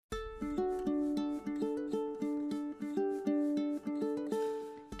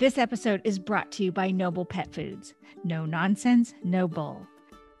This episode is brought to you by Noble Pet Foods. No nonsense, no bull.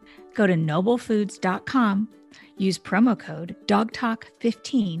 Go to noblefoods.com, use promo code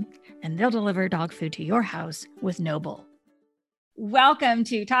DOGTALK15, and they'll deliver dog food to your house with Noble. Welcome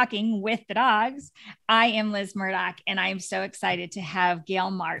to Talking with the Dogs. I am Liz Murdoch, and I am so excited to have Gail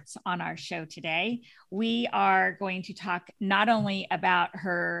Martz on our show today. We are going to talk not only about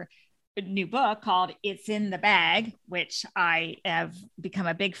her new book called It's in the Bag, which I have become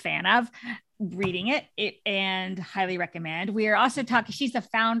a big fan of reading it and highly recommend. We are also talking, she's the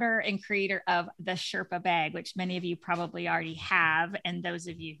founder and creator of the Sherpa Bag, which many of you probably already have. And those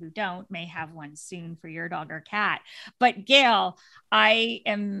of you who don't may have one soon for your dog or cat. But Gail, I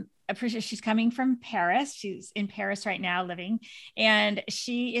am appreciate she's coming from Paris. She's in Paris right now living, and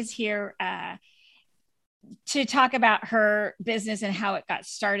she is here to talk about her business and how it got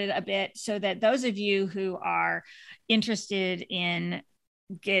started a bit, so that those of you who are interested in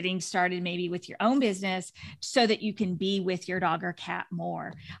getting started maybe with your own business so that you can be with your dog or cat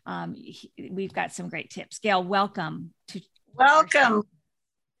more. We've got some great tips. Gail, welcome. Welcome.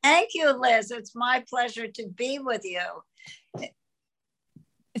 Thank you, Liz. It's my pleasure to be with you.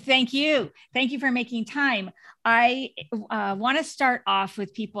 Thank you. Thank you for making time. I want to start off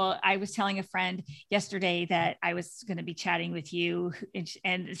with people. I was telling a friend yesterday that I was going to be chatting with you,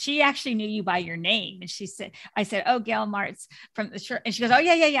 and she actually knew you by your name. And she said, I said, "Oh, Gail Martz from the Sherpa." And she goes, "Oh,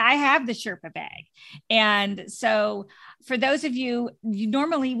 yeah. I have the Sherpa Bag." And so for those of you,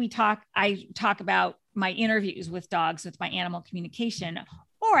 I talk about my interviews with dogs with my animal communication,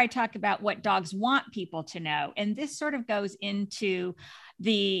 or I talk about what dogs want people to know. And this sort of goes into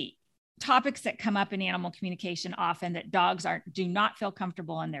the topics that come up in animal communication often, that dogs do not feel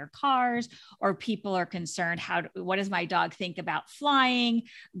comfortable in their cars, or people are concerned, what does my dog think about flying?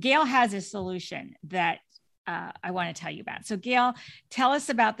 Gail has a solution that I want to tell you about. So Gail, tell us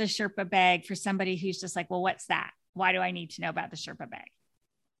about the Sherpa Bag for somebody who's just like, well, what's that? Why do I need to know about the Sherpa Bag?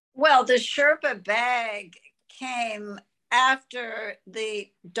 Well, the Sherpa Bag came after the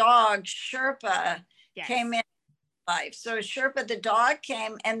dog Sherpa came in life. So Sherpa the dog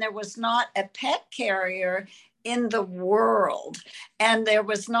came, and there was not a pet carrier in the world, and there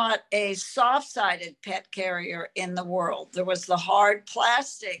was not a soft-sided pet carrier in the world. There was the hard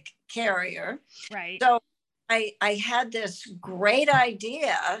plastic carrier. Right. So I had this great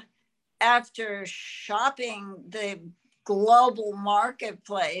idea after shopping the global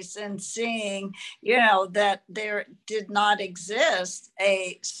marketplace and seeing, that there did not exist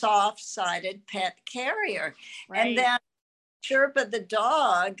a soft-sided pet carrier. Right. And then Sherpa the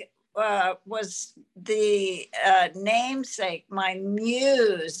dog was the namesake, my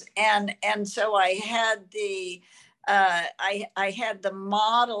muse. And so I had I had the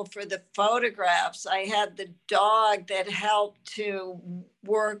model for the photographs. I had the dog that helped to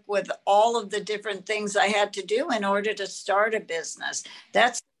work with all of the different things I had to do in order to start a business.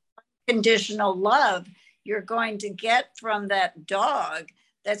 That's unconditional love you're going to get from that dog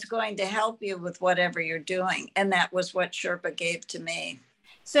that's going to help you with whatever you're doing. And that was what Sherpa gave to me.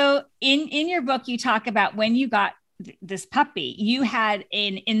 So in your book, you talk about when you got this puppy, you had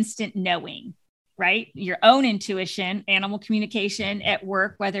an instant knowing, right? Your own intuition, animal communication at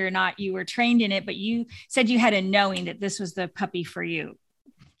work, whether or not you were trained in it, but you said you had a knowing that this was the puppy for you.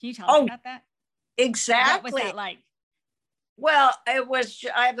 Can you tell us about that? Exactly. What was that like? Well,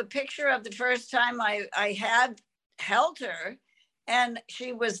 I have a picture of the first time I had held her, and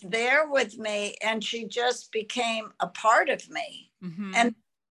she was there with me, and she just became a part of me. Mm-hmm. And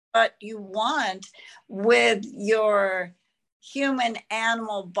what you want with your human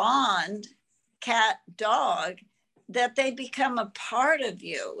animal bond, cat, dog, that they become a part of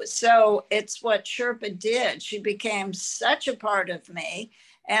you. So it's what Sherpa did. She became such a part of me.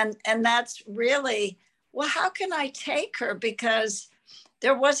 And that's really, well, how can I take her? Because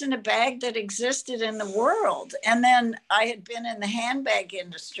there wasn't a bag that existed in the world. And then I had been in the handbag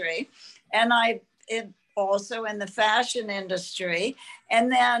industry, and also in the fashion industry.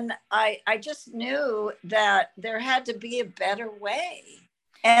 And then I just knew that there had to be a better way.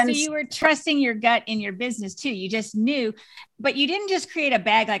 And so you were trusting your gut in your business too. You just knew, but you didn't just create a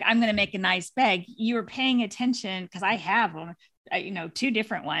bag like, I'm going to make a nice bag. You were paying attention, because I have them, 2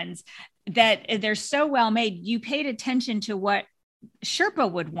 different ones that they're so well made. You paid attention to what Sherpa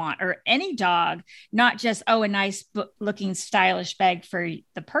would want, or any dog, not just, a nice looking stylish bag for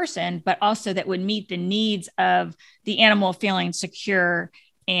the person, but also that would meet the needs of the animal feeling secure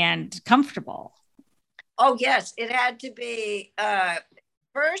and comfortable. Oh, yes. It had to be,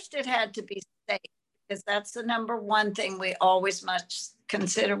 first, it had to be safe. because that's the number one thing we always must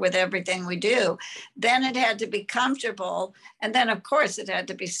consider with everything we do. Then it had to be comfortable. And then, of course, it had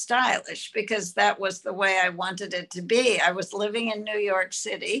to be stylish, because that was the way I wanted it to be. I was living in New York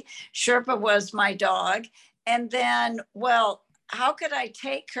City. Sherpa was my dog. And then, well, how could I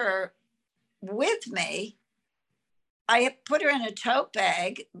take her with me? I put her in a tote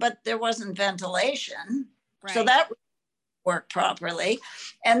bag, but there wasn't ventilation. Right. So that work properly.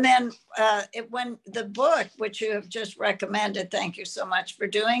 And then when the book, which you have just recommended, thank you so much for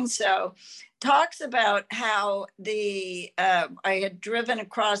doing so, talks about how I had driven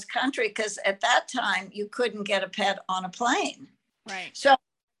across country, because at that time you couldn't get a pet on a plane. Right. So I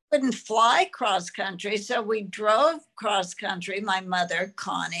couldn't fly cross country. So we drove cross country, my mother,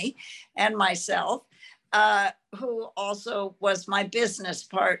 Connie, and myself, who also was my business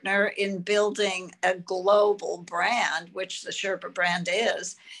partner in building a global brand, which the Sherpa brand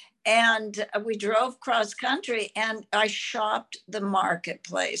is. And we drove cross country, and I shopped the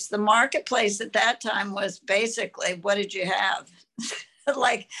marketplace. The marketplace at that time was basically, what did you have?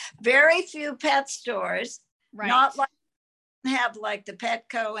 Like very few pet stores, right. Not like have like the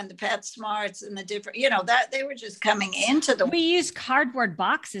Petco and the PetSmarts and the different, that they were just coming into the. We used cardboard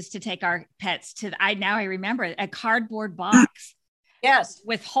boxes to take our pets to. I remember a cardboard box. Yes,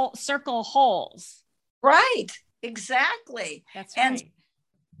 with circle holes. Right, exactly. That's right. And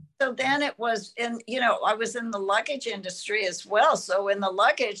so then it was I was in the luggage industry as well. So in the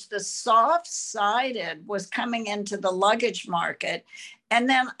luggage, the soft-sided was coming into the luggage market. And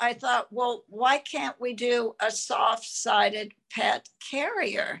then I thought, well, why can't we do a soft-sided pet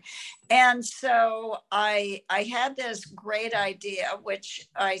carrier? And so I had this great idea, which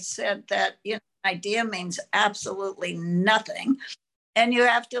I said that, idea means absolutely nothing. And you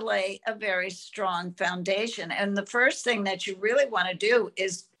have to lay a very strong foundation. And the first thing that you really want to do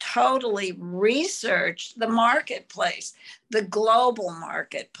is totally research the marketplace, the global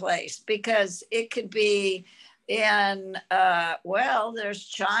marketplace, because it could be in, there's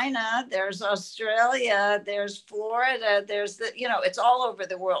China, there's Australia, there's Florida, there's it's all over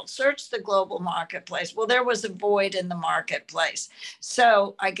the world. Search the global marketplace. Well, there was a void in the marketplace.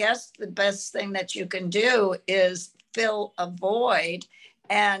 So I guess the best thing that you can do is fill a void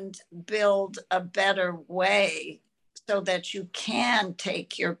and build a better way so that you can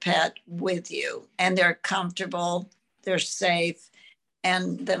take your pet with you and they're comfortable, they're safe,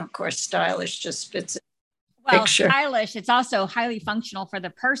 and then of course stylish just fits in. Well, stylish, it's also highly functional for the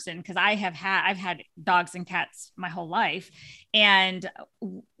person, because I've had dogs and cats my whole life, and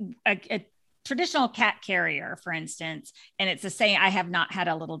a traditional cat carrier, for instance, and it's the same. I have not had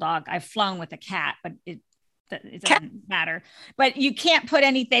a little dog. I've flown with a cat, but it doesn't matter. But you can't put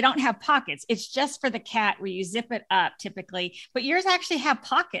they don't have pockets. It's just for the cat, where you zip it up typically, but yours actually have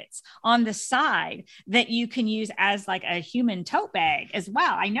pockets on the side that you can use as like a human tote bag as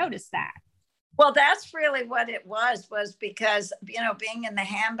well. I noticed that. Well, that's really what it was because, being in the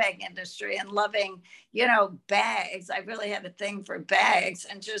handbag industry and loving, bags, I really had a thing for bags,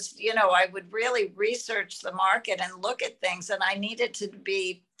 and just, I would really research the market and look at things, and I needed to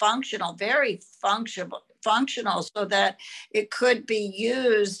be functional, very functional, so that it could be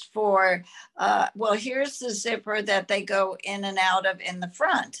used for, here's the zipper that they go in and out of in the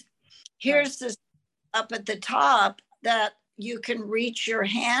front. Here's the up at the top that you can reach your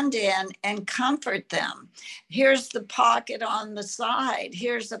hand in and comfort them. Here's the pocket on the side.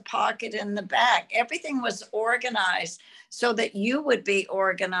 Here's a pocket in the back. Everything was organized so that you would be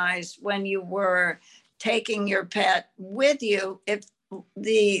organized when you were taking your pet with you. If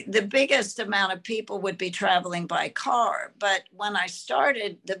the biggest amount of people would be traveling by car, but when I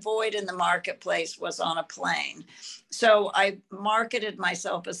started, the void in the marketplace was on a plane. So I marketed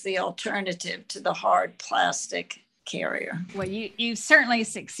myself as the alternative to the hard plastic carrier. Well, you certainly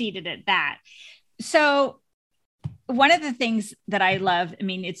succeeded at that. So one of the things that I love,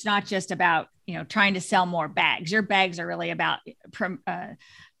 it's not just about, trying to sell more bags. Your bags are really about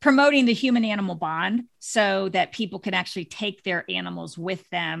promoting the human animal bond so that people can actually take their animals with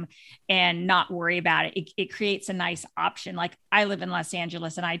them and not worry about it. It creates a nice option. Like I live in Los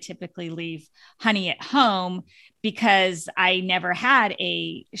Angeles, and I typically leave Honey at home because I never had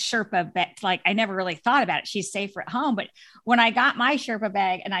a Sherpa bag. Like I never really thought about it. She's safer at home. But when I got my Sherpa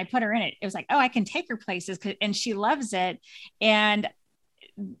bag and I put her in it, it was like, oh, I can take her places, and she loves it. And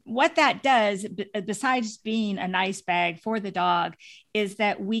what that does, besides being a nice bag for the dog, is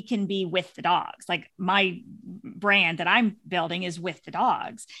that we can be with the dogs. Like my brand that I'm building is with the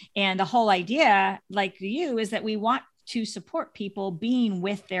dogs. And the whole idea, like you, is that we want to support people being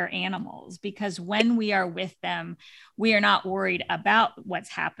with their animals, because when we are with them, we are not worried about what's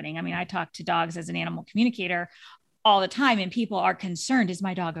happening. I mean, I talk to dogs as an animal communicator all the time, and people are concerned, is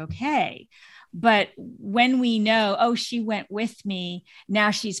my dog okay? But when we know, oh, she went with me,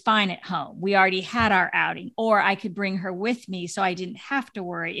 now she's fine at home. We already had our outing, or I could bring her with me so I didn't have to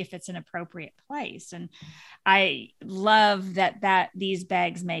worry if it's an appropriate place. And I love that these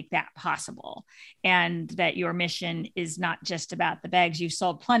bags make that possible, and that your mission is not just about the bags. You've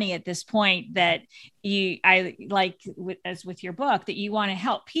sold plenty at this point, that I like, as with your book, that you want to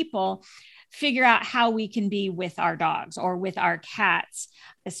help people figure out how we can be with our dogs or with our cats,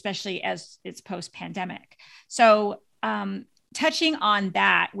 especially as it's post-pandemic. So touching on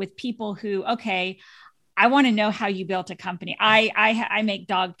that with people who, okay, I want to know how you built a company. I make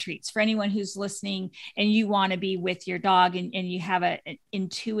dog treats for anyone who's listening, and you want to be with your dog, and you have an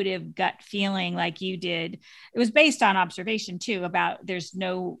intuitive gut feeling like you did. It was based on observation too, about there's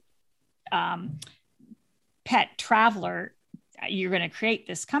no pet traveler. You're going to create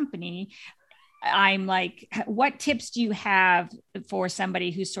this company. I'm like, what tips do you have for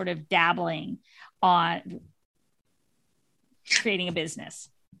somebody who's sort of dabbling on creating a business?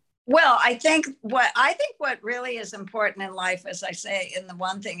 Well, I think what really is important in life, as I say, and the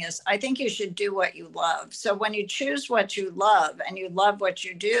one thing is, I think you should do what you love. So when you choose what you love and you love what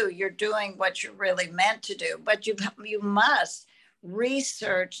you do, you're doing what you're really meant to do. But you must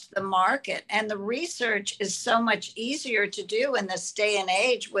research the market, and the research is so much easier to do in this day and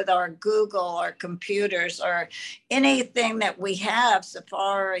age with our Google, our computers, or anything that we have,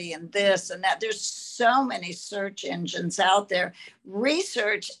 Safari and this and that. There's so many search engines out there.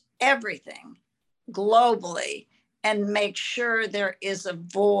 Research everything globally and make sure there is a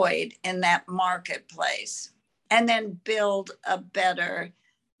void in that marketplace, and then build a better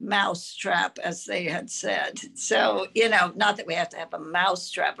mousetrap, as they had said. So, not that we have to have a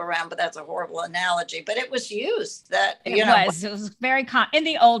mousetrap around, but that's a horrible analogy, but it was used that, it was very in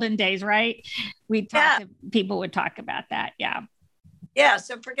the olden days, right? People would talk about that. Yeah. Yeah.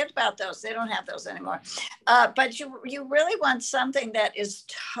 So forget about those. They don't have those anymore. But you really want something that is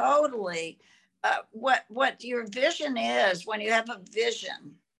totally what your vision is. When you have a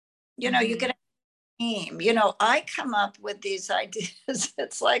vision, you can team. I come up with these ideas.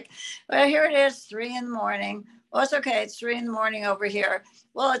 It's like, well, here it is, 3 a.m. Well, it's okay. It's 3 a.m. over here.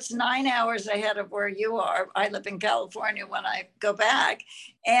 Well, it's 9 hours ahead of where you are. I live in California when I go back.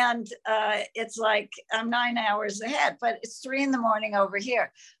 And it's like I'm 9 hours ahead, but it's 3 a.m. over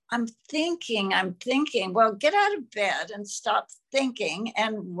here. I'm thinking, well, get out of bed and stop thinking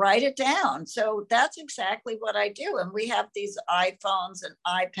and write it down. So that's exactly what I do. And we have these iPhones and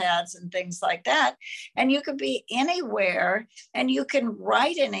iPads and things like that. And you could be anywhere and you can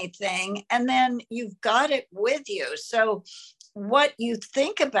write anything, and then you've got it with you. So what you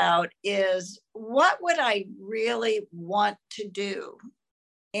think about is, what would I really want to do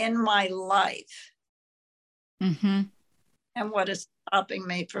in my life? Mm-hmm. And what is stopping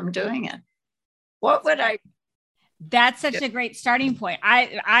me from doing it? What would I? That's such a great starting point.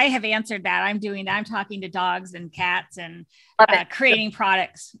 I have answered that. I'm doing that. I'm talking to dogs and cats and creating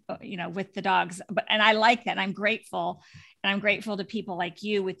products, with the dogs. And I like that. And I'm grateful. And I'm grateful to people like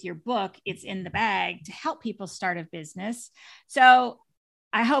you with your book, It's in the Bag, to help people start a business. So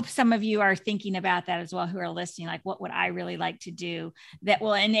I hope some of you are thinking about that as well, who are listening, like, what would I really like to do that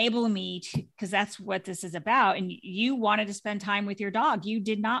will enable me to, because that's what this is about. And you wanted to spend time with your dog. You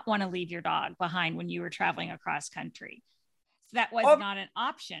did not want to leave your dog behind when you were traveling across country. So that was not an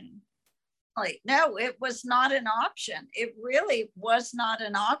option. No, it was not an option. It really was not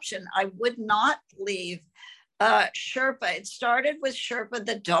an option. I would not leave Sherpa. It started with Sherpa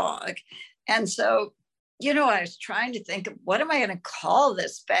the dog. And so, I was trying to think of, what am I going to call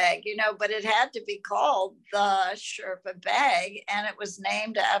this bag, but it had to be called the Sherpa bag. And it was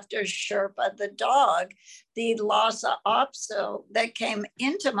named after Sherpa the dog, the Lhasa Apso that came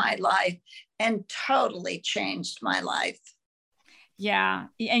into my life and totally changed my life. Yeah.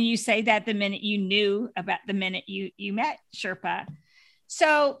 And you say that the minute you met Sherpa.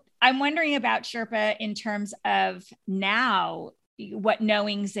 So I'm wondering about Sherpa in terms of now, what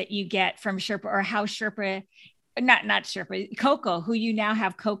knowings that you get from Sherpa, or how Sherpa, not Sherpa, Coco, who you now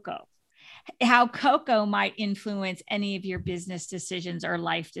have Coco, how Coco might influence any of your business decisions or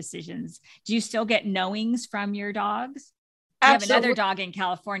life decisions. Do you still get knowings from your dogs? You have another dog in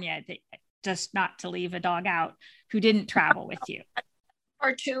California, just not to leave a dog out, who didn't travel with you.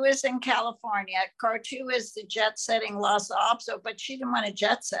 Cartu is in California. Cartu is the jet setting Lhasa Apso, but she didn't want to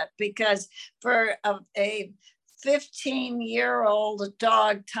jet set because for a 15-year-old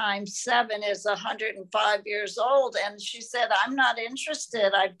dog times 7 is 105 years old. And she said, I'm not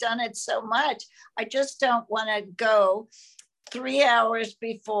interested. I've done it so much. I just don't want to go 3 hours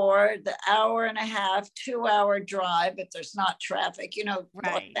before the hour and a half, 2-hour drive if there's not traffic,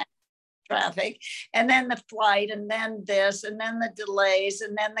 Right. traffic, and then the flight, and then this, and then the delays,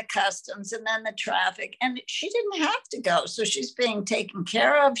 and then the customs, and then the traffic. And she didn't have to go. So she's being taken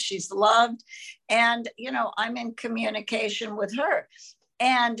care of. She's loved. And, I'm in communication with her.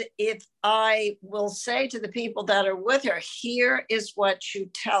 And if I will say to the people that are with her, here is what you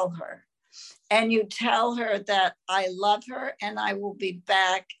tell her. And you tell her that I love her and I will be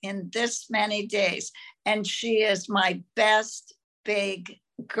back in this many days. And she is my best big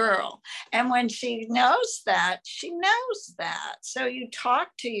girl. And when she knows that, she knows that. So you talk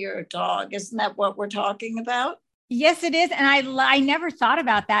to your dog. Isn't that what we're talking about? Yes, it is. And I never thought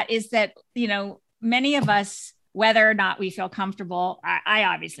about that, is that, many of us, whether or not we feel comfortable, I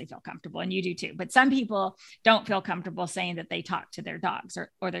obviously feel comfortable, and you do too, but some people don't feel comfortable saying that they talk to their dogs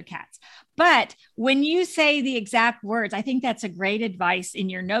or their cats. But when you say the exact words, I think that's a great advice in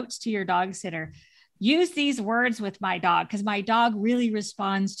your notes to your dog sitter. Use these words with my dog, because my dog really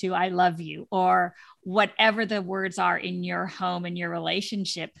responds to I love you, or whatever the words are in your home and your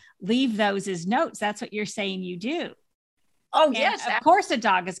relationship. Leave those as notes. That's what you're saying you do. Oh, And yes. of course, a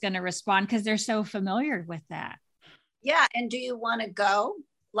dog is going to respond because they're so familiar with that. Yeah. And do you want to go?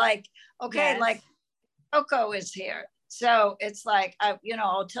 Like, okay, Yes. like Coco is here. So it's like,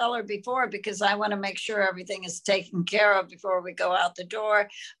 I'll tell her before, because I want to make sure everything is taken care of before we go out the door.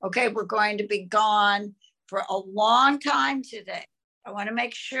 Okay, we're going to be gone for a long time today. I want to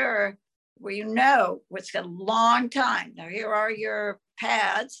make sure it's a long time. Now, here are your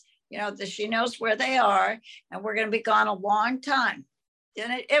pads, she knows where they are, and we're going to be gone a long time.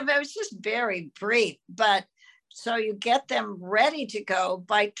 And it was just very brief, but so you get them ready to go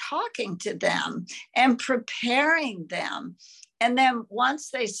by talking to them and preparing them. And then once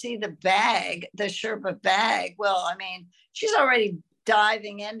they see the bag, the Sherpa bag, she's already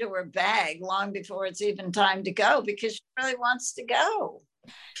diving into her bag long before it's even time to go, because she really wants to go.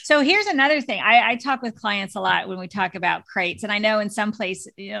 So here's another thing. I talk with clients a lot when we talk about crates. And I know in some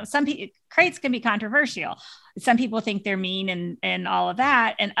places, some crates can be controversial. Some people think they're mean and all of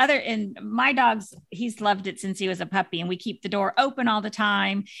that. And my dog's, he's loved it since he was a puppy, and we keep the door open all the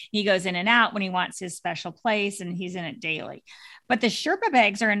time. He goes in and out when he wants his special place, and he's in it daily. But the Sherpa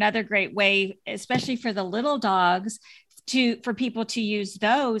bags are another great way, especially for the little dogs, for people to use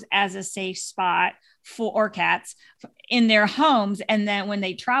those as a safe spot or cats in their homes. And then when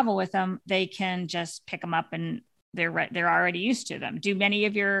they travel with them, they can just pick them up and they're already used to them. Do many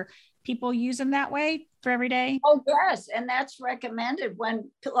of your people use them that way for every day? Oh, yes. And that's recommended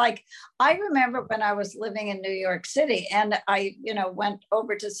I remember when I was living in New York City, and I, went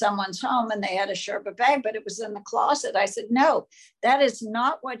over to someone's home and they had a Sherpa bag, but it was in the closet. I said, no, that is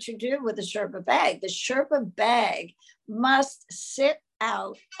not what you do with a Sherpa bag. The Sherpa bag must sit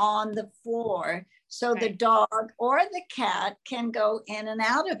out on the floor, so the dog or the cat can go in and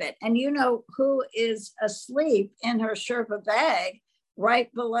out of it. And who is asleep in her Sherpa bag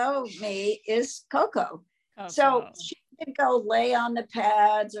right below me is Coco. So she can go lay on the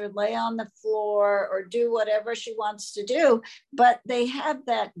pads or lay on the floor or do whatever she wants to do. But they have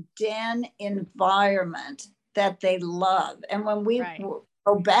that den environment that they love. And when we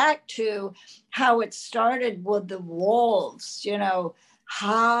go back to how it started with the wolves,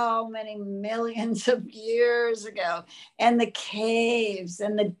 how many millions of years ago, and the caves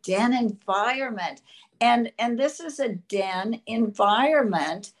and the den environment. And this is a den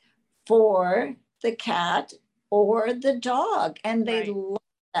environment for the cat or the dog. And they love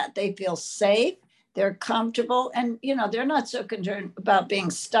that. They feel safe. They're comfortable. And, they're not so concerned about being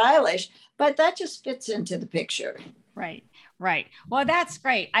stylish, but that just fits into the picture. Right. Well, that's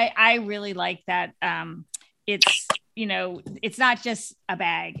great. I really like that. It's not just a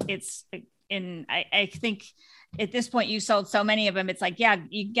bag. I think at this point you sold so many of them. It's like, yeah,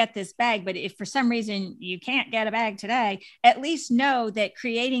 you get this bag, but if for some reason you can't get a bag today, at least know that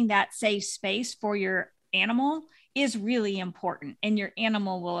creating that safe space for your animal is really important, and your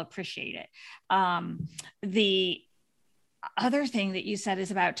animal will appreciate it. The other thing that you said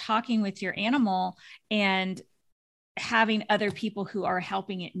is about talking with your animal and having other people who are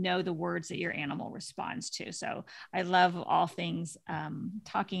helping it know the words that your animal responds to. So I love all things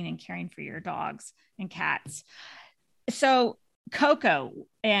talking and caring for your dogs and cats. So Coco,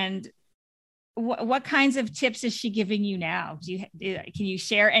 and what kinds of tips is she giving you now? Can you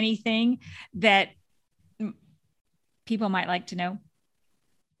share anything that people might like to know?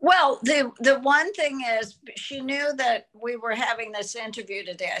 Well, the one thing is, she knew that we were having this interview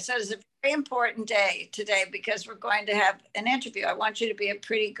today. I said it's a very important day today because we're going to have an interview. I want you to be a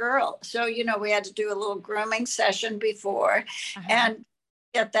pretty girl. So, we had to do a little grooming session before, and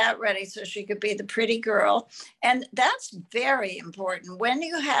get that ready so she could be the pretty girl. And that's very important when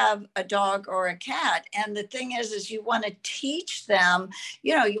you have a dog or a cat. And the thing is you want to teach them,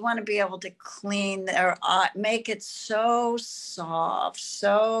 you want to be able to clean their eye, make it so soft,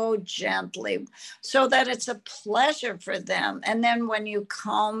 so gently, so that it's a pleasure for them. And then when you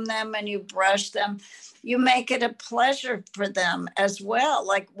comb them and you brush them, you make it a pleasure for them as well.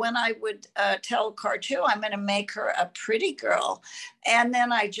 Like when I would tell Cartu, I'm going to make her a pretty girl. And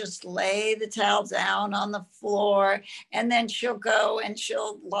then I just lay the towel down on the floor, and then she'll go and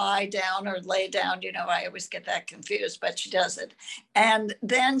she'll lie down or lay down. I always get that confused, but she does it. And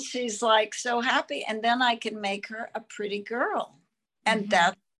then she's like so happy. And then I can make her a pretty girl. And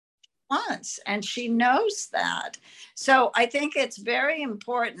that's wants, and she knows that. So I think it's very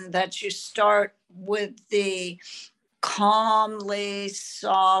important that you start with the calmly,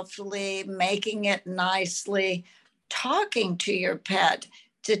 softly, making it nicely, talking to your pet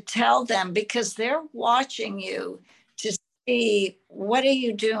to tell them, because they're watching you to see, what are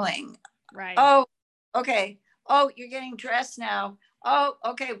you doing? Right. Oh, okay. Oh, you're getting dressed now. Oh,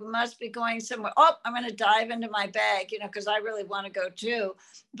 okay, we must be going somewhere. Oh, I'm going to dive into my bag, because I really want to go too.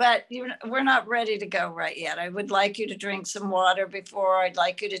 But we're not ready to go right yet. I would like you to drink some water before. I'd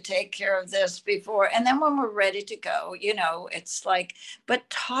like you to take care of this before. And then when we're ready to go, it's like, but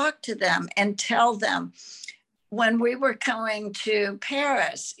talk to them and tell them. When we were going to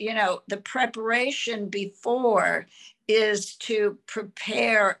Paris, the preparation before is to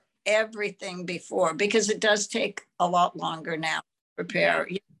prepare everything before, because it does take a lot longer now to prepare.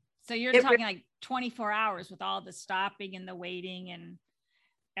 So you're talking like 24 hours with all the stopping and the waiting and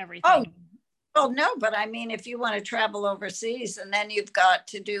everything. Oh, well, no, but I mean, if you want to travel overseas, and then you've got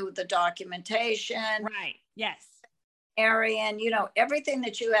to do the documentation. Right. Yes. And everything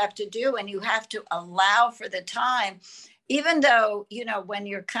that you have to do, and you have to allow for the time, even though when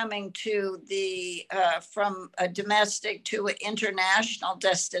you're coming to the from a domestic to an international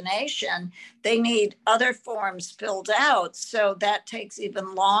destination, they need other forms filled out, so that takes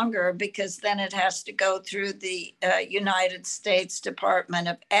even longer, because then it has to go through the United States Department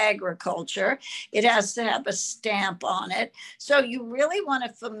of Agriculture. It has to have a stamp on it. So you really want to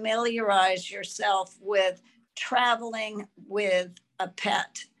familiarize yourself with traveling with a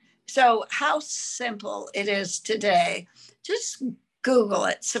pet. So how simple it is today. Just Google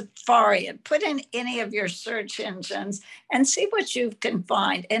it, Safari it, put in any of your search engines and see what you can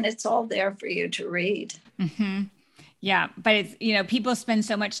find. And it's all there for you to read. Mm-hmm. Yeah. But it's, people spend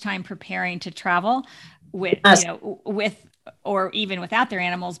so much time preparing to travel with, with, or even without their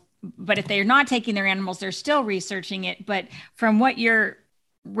animals. But if they're not taking their animals, they're still researching it. But from what you're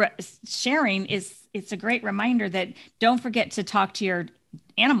sharing, it's a great reminder that don't forget to talk to your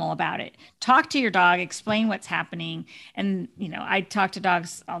animal about it. Talk to your dog, explain what's happening. And, I talk to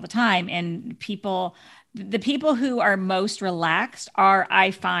dogs all the time, and the people who are most relaxed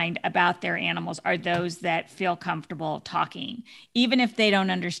I find, about their animals are those that feel comfortable talking, even if they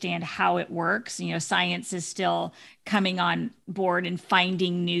don't understand how it works. Science is still coming on board and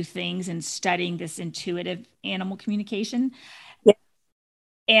finding new things and studying this intuitive animal communication.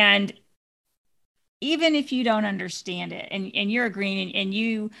 And even if you don't understand it, and you're agreeing, and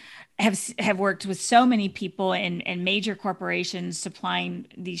you have worked with so many people and major corporations supplying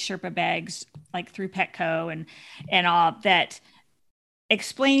these Sherpa bags, like through Petco and all that,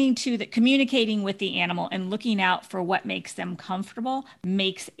 communicating with the animal and looking out for what makes them comfortable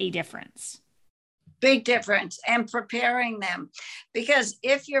makes a difference. Big difference. And preparing them, because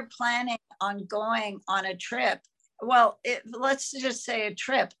if you're planning on going on a trip, well, let's just say a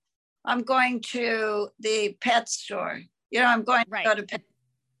trip. I'm going to the pet store. I'm going to go to pet.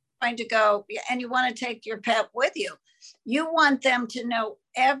 Going to go, and you want to take your pet with you. You want them to know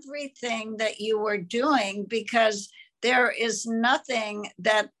everything that you are doing, because there is nothing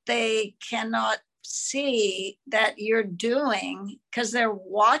that they cannot see that you're doing, because they're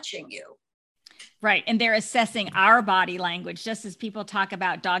watching you. Right. And they're assessing our body language, just as people talk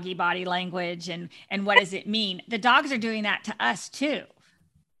about doggy body language and what does it mean? The dogs are doing that to us too.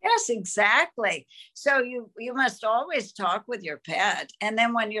 Yes, exactly. So you must always talk with your pet. And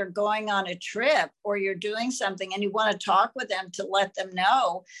then when you're going on a trip or you're doing something and you want to talk with them to let them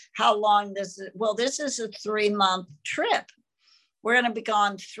know how long this is. Well, this is a 3-month trip. We're going to be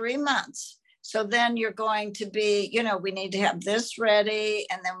gone 3 months. So then you're going to be, we need to have this ready,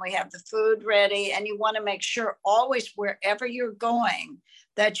 and then we have the food ready. And you want to make sure always, wherever you're going,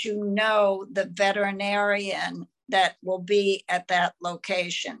 that you know the veterinarian that will be at that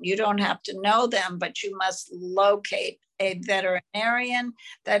location. You don't have to know them, but you must locate a veterinarian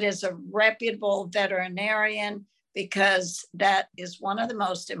that is a reputable veterinarian, because that is one of the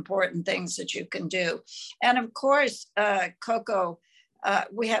most important things that you can do. And of course, Coco,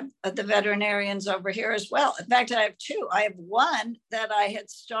 we have the veterinarians over here as well. In fact, I have two. I have one that I had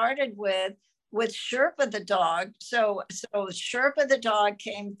started with Sherpa the dog. So Sherpa the dog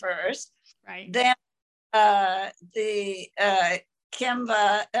came first. Right. Then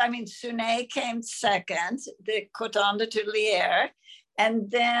Sune came second, the Coton de Tulier. And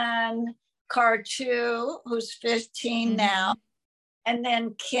then Cartu, who's 15 now. And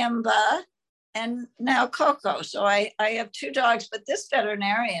then Kimba, and now Coco. So I have two dogs, but this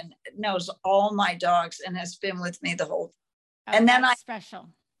veterinarian knows all my dogs and has been with me the whole time. And then I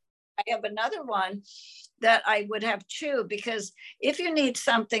have another one that I would have two, because if you need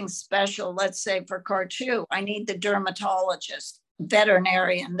something special, let's say for Cartu, I need the dermatologist,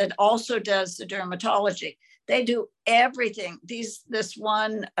 veterinarian that also does the dermatology. They do everything. This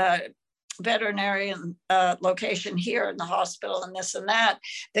one veterinarian location here in the hospital and this and that,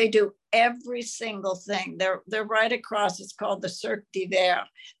 they do every single thing. They're right across. It's called the Cirque d'Hiver.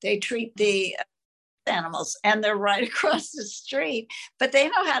 They treat the animals, and they're right across the street, but they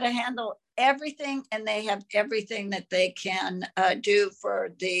know how to handle everything, and they have everything that they can do for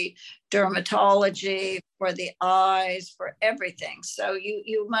the dermatology, for the eyes, for everything. So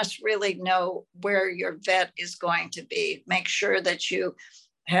you must really know where your vet is going to be. Make sure that you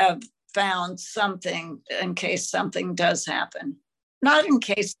have found something in case something does happen. Not in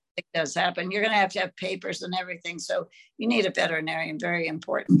case it does happen. You're going to have papers and everything. So you need a veterinarian, very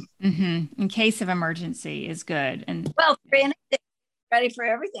important. In case of emergency is good. And well, for anything, ready for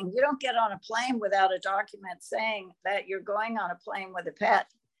everything. You don't get on a plane without a document saying that you're going on a plane with a pet,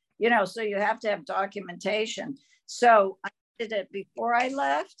 so you have to have documentation. So I did it before I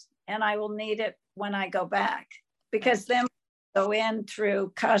left, and I will need it when I go back, because then go in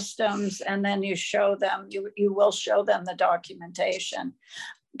through customs, and then you show them, you will show them the documentation,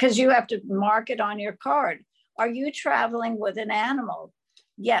 because you have to mark it on your card. Are you traveling with an animal?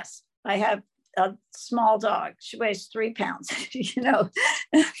 Yes, I have a small dog. She weighs 3 pounds,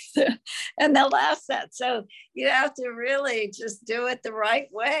 and they'll ask that. So you have to really just do it the right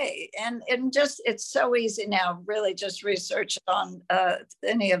way. And it's so easy now, really just research on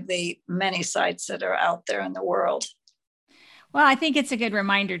any of the many sites that are out there in the world. Well, I think it's a good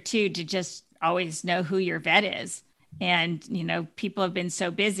reminder too, to just always know who your vet is. And, people have been so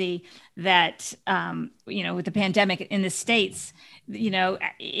busy that, with the pandemic in the States,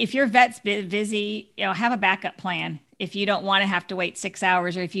 if your vet's busy, have a backup plan. If you don't want to have to wait 6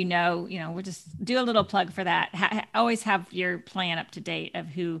 hours, or if we'll just do a little plug for that. Always have your plan up to date of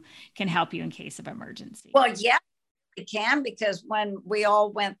who can help you in case of emergency. Well, yeah, we can, because when we all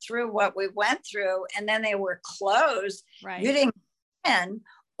went through what we went through, and then they were closed, right. You didn't get in,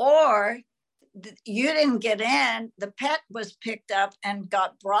 or you didn't get in, the pet was picked up and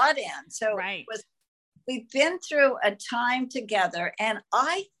got brought in. So right. We've been through a time together, and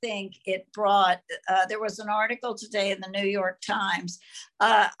I think it brought, there was an article today in the New York Times,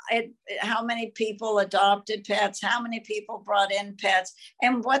 how many people adopted pets, how many people brought in pets,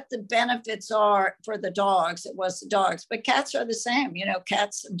 and what the benefits are for the dogs. It was the dogs, but cats are the same,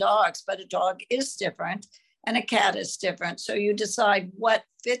 cats and dogs, but a dog is different and a cat is different. So you decide what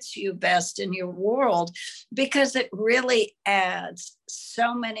fits you best in your world, because it really adds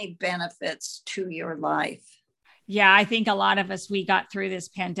so many benefits to your life. Yeah, I think a lot of us, we got through this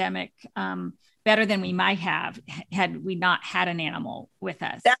pandemic better than we might have had we not had an animal with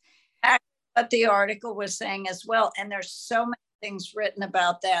us. That's what the article was saying as well. And there's so many things written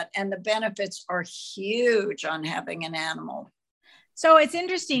about that. And the benefits are huge on having an animal. So it's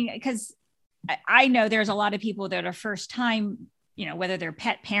interesting, because I know there's a lot of people that are first time, whether they're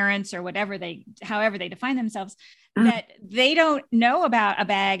pet parents or however they define themselves, that they don't know about a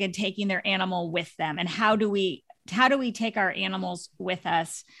bag and taking their animal with them. And how do we take our animals with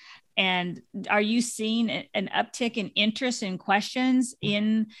us? And are you seeing an uptick in interest and questions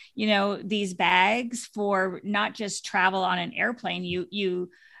in, these bags for not just travel on an airplane? You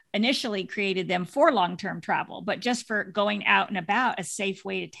initially created them for long-term travel, but just for going out and about, a safe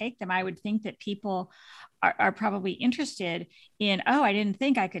way to take them. I would think that people are probably interested in, I didn't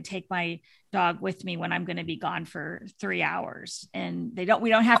think I could take my dog with me when I'm going to be gone for 3 hours. And we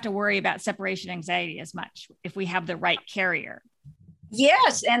don't have to worry about separation anxiety as much if we have the right carrier.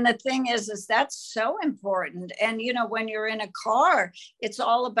 Yes, and the thing is that's so important. And when you're in a car, it's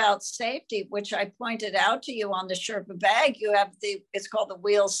all about safety, which I pointed out to you on the Sherpa bag. You have it's called the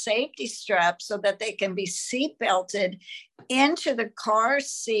wheel safety strap, so that they can be seat belted into the car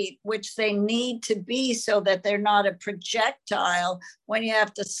seat, which they need to be, so that they're not a projectile when you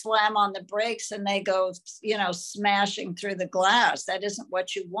have to slam on the brakes and they go, smashing through the glass. That isn't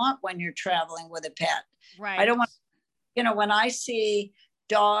what you want when you're traveling with a pet. Right. I don't want, when I see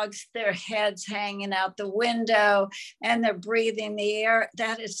dogs, their heads hanging out the window and they're breathing the air,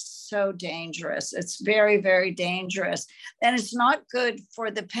 that is so dangerous. It's very, very dangerous. And it's not good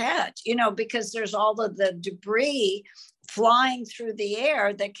for the pet, because there's all of the debris flying through the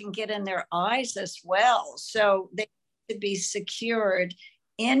air that can get in their eyes as well. So they need to be secured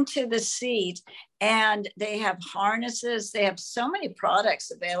into the seat, and they have harnesses. They have so many products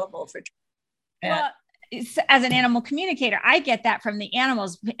available for pets. Well, as an animal communicator, I get that from the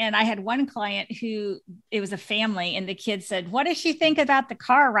animals. And I had one client who, it was a family, and the kid said, "What does she think about the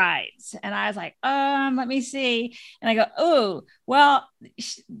car rides?" And I was like, let me see. And I go, "Oh, well,"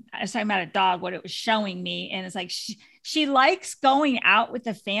 I was talking about a dog, what it was showing me. And it's like, she likes going out with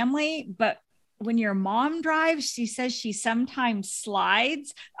the family, but when your mom drives, she says she sometimes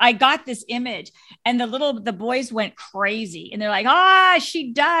slides. I got this image, and the boys went crazy, and they're like,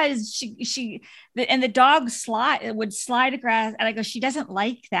 she does. And the dog would slide across. And I go, she doesn't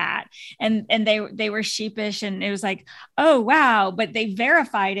like that. And they were sheepish, and it was like, oh, wow. But they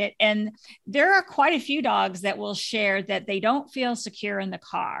verified it. And there are quite a few dogs that will share that they don't feel secure in the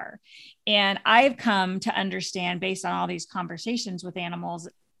car. And I've come to understand, based on all these conversations with animals,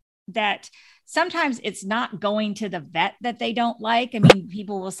 that sometimes it's not going to the vet that they don't like. I mean,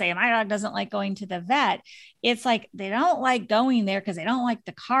 people will say, my dog doesn't like going to the vet. It's like, they don't like going there because they don't like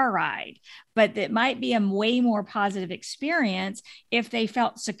the car ride, but it might be a way more positive experience if they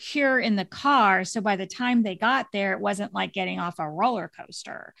felt secure in the car. So by the time they got there, it wasn't like getting off a roller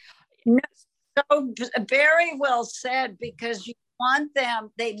coaster. So very well said, because you want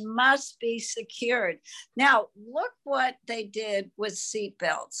them, they must be secured. Now, look what they did with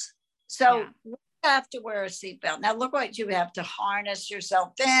seatbelts. So you have to wear a seatbelt. Now, look what you have to harness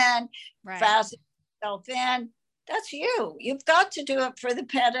yourself in, fasten yourself in. That's you. You've got to do it for the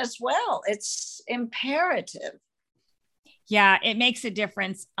pet as well. It's imperative. Yeah, it makes a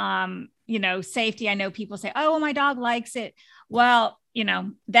difference. Safety. I know people say, "Oh, well, my dog likes it." Well,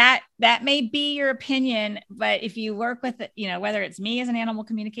 that may be your opinion, but if you work with it, whether it's me as an animal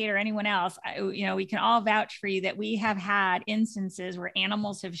communicator or anyone else, we can all vouch for you that we have had instances where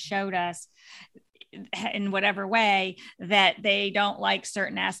animals have showed us in whatever way that they don't like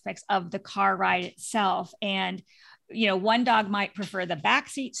certain aspects of the car ride itself. And, one dog might prefer the back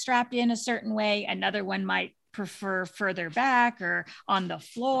seat strapped in a certain way. Another one might prefer further back or on the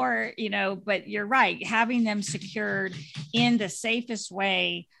floor, but you're right. Having them secured in the safest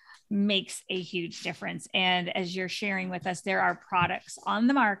way makes a huge difference. And as you're sharing with us, there are products on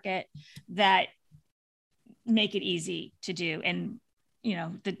the market that make it easy to do. And,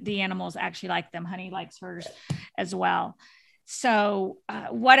 the animals actually like them. Honey likes hers as well. So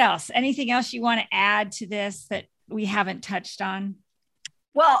what else? Anything else you want to add to this that we haven't touched on?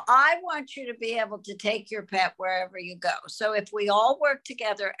 Well, I want you to be able to take your pet wherever you go. So if we all work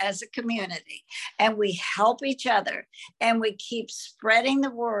together as a community and we help each other and we keep spreading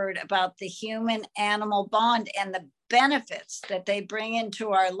the word about the human animal bond and the benefits that they bring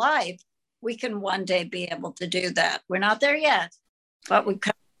into our life, we can one day be able to do that. We're not there yet, but we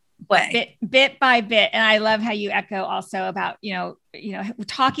come way. Bit by bit. And I love how you echo also about,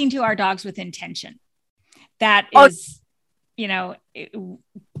 talking to our dogs with intention. That is,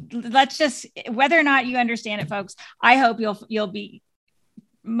 let's just, whether or not you understand it, folks, I hope you'll be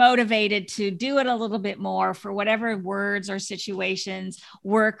motivated to do it a little bit more for whatever words or situations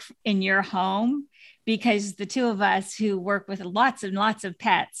work in your home, because the two of us who work with lots and lots of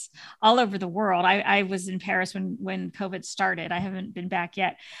pets all over the world, I was in Paris when COVID started. I haven't been back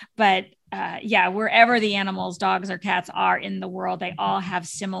yet, but wherever the animals, dogs or cats are in the world, they all have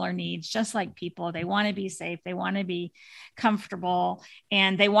similar needs, just like people. They want to be safe. They want to be comfortable,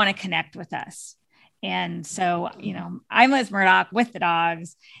 and they want to connect with us. And so, I'm Liz Murdoch with the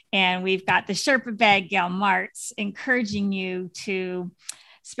dogs, and we've got the Sherpa bag, Gail Martz, encouraging you to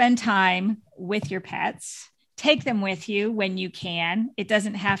spend time with your pets. Take them with you when you can. It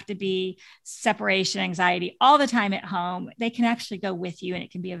doesn't have to be separation anxiety all the time at home. They can actually go with you, and it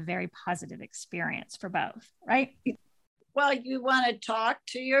can be a very positive experience for both, right? Well, you want to talk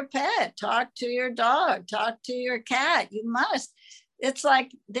to your pet, talk to your dog, talk to your cat. You must. it's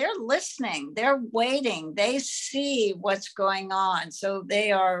like they're listening, they're waiting, they see what's going on. So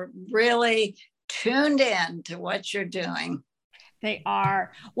they are really tuned in to what you're doing. They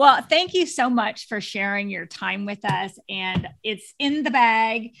are. Well, thank you so much for sharing your time with us. And it's in the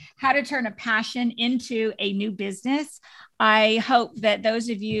bag, how to turn a passion into a new business. I hope that those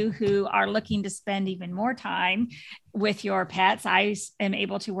of you who are looking to spend even more time with your pets, I am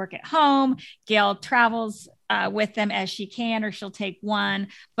able to work at home. Gail travels with them as she can, or she'll take one,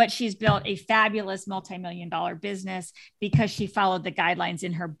 but she's built a fabulous multi-million-dollar business because she followed the guidelines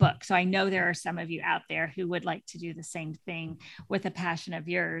in her book. So I know there are some of you out there who would like to do the same thing with a passion of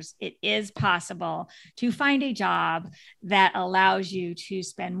yours. It is possible to find a job that allows you to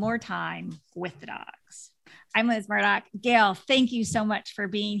spend more time with the dogs. I'm Liz Murdoch. Gail, thank you so much for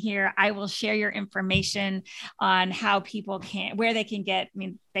being here. I will share your information on how people can, where they can get,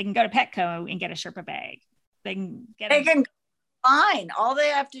 they can go to Petco and get a Sherpa bag. They can fine. All they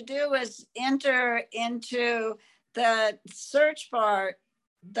have to do is enter into the search bar,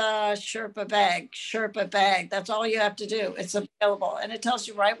 the Sherpa bag. That's all you have to do. It's available and it tells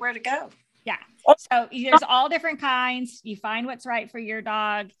you right where to go. Yeah. So there's all different kinds. You find what's right for your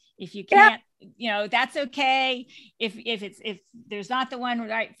dog. If you can't, that's okay. If there's not the one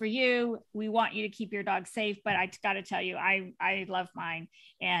right for you, we want you to keep your dog safe. But I got to tell you, I love mine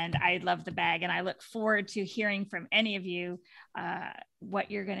and I love the bag, and I look forward to hearing from any of you what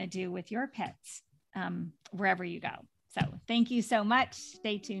you're going to do with your pets wherever you go. So thank you so much.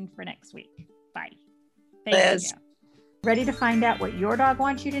 Stay tuned for next week. Bye. Thank you. Ready to find out what your dog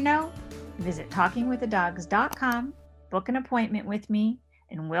wants you to know? Visit talkingwiththedogs.com, book an appointment with me,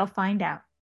 and we'll find out.